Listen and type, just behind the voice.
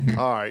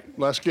All right,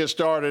 let's get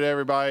started,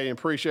 everybody.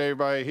 Appreciate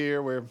everybody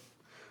here.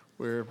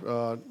 We're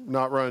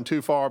not running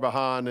too far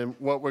behind, and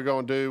what we're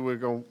going to do,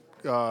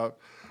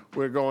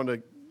 we're going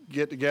to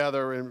get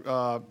together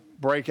and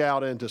break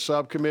out into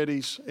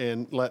subcommittees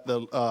and let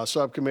the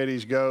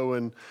subcommittees go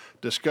and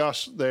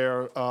discuss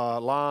their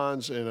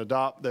lines and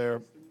adopt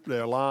their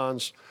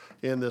lines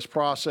in this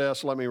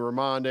process. Let me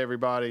remind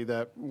everybody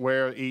that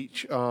where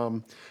each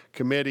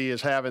committee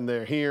is having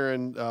their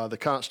hearing, the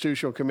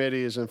Constitutional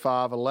Committee is in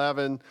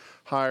 511,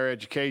 Higher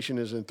Education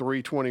is in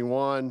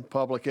 321,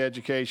 Public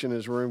Education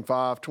is room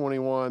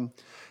 521,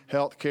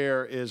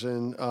 Healthcare is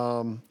in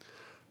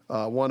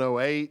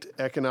 108,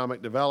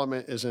 Economic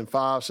Development is in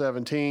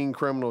 517,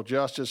 Criminal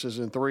Justice is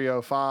in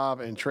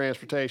 305, and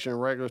Transportation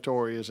and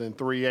Regulatory is in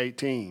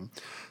 318.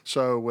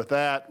 So with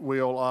that,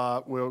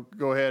 we'll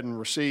go ahead and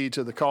proceed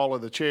to the call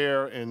of the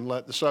chair and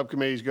let the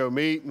subcommittees go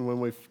meet. And when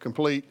we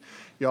complete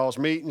y'all's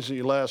meetings,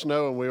 you let us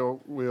know and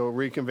we'll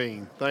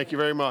reconvene. Thank you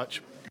very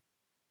much.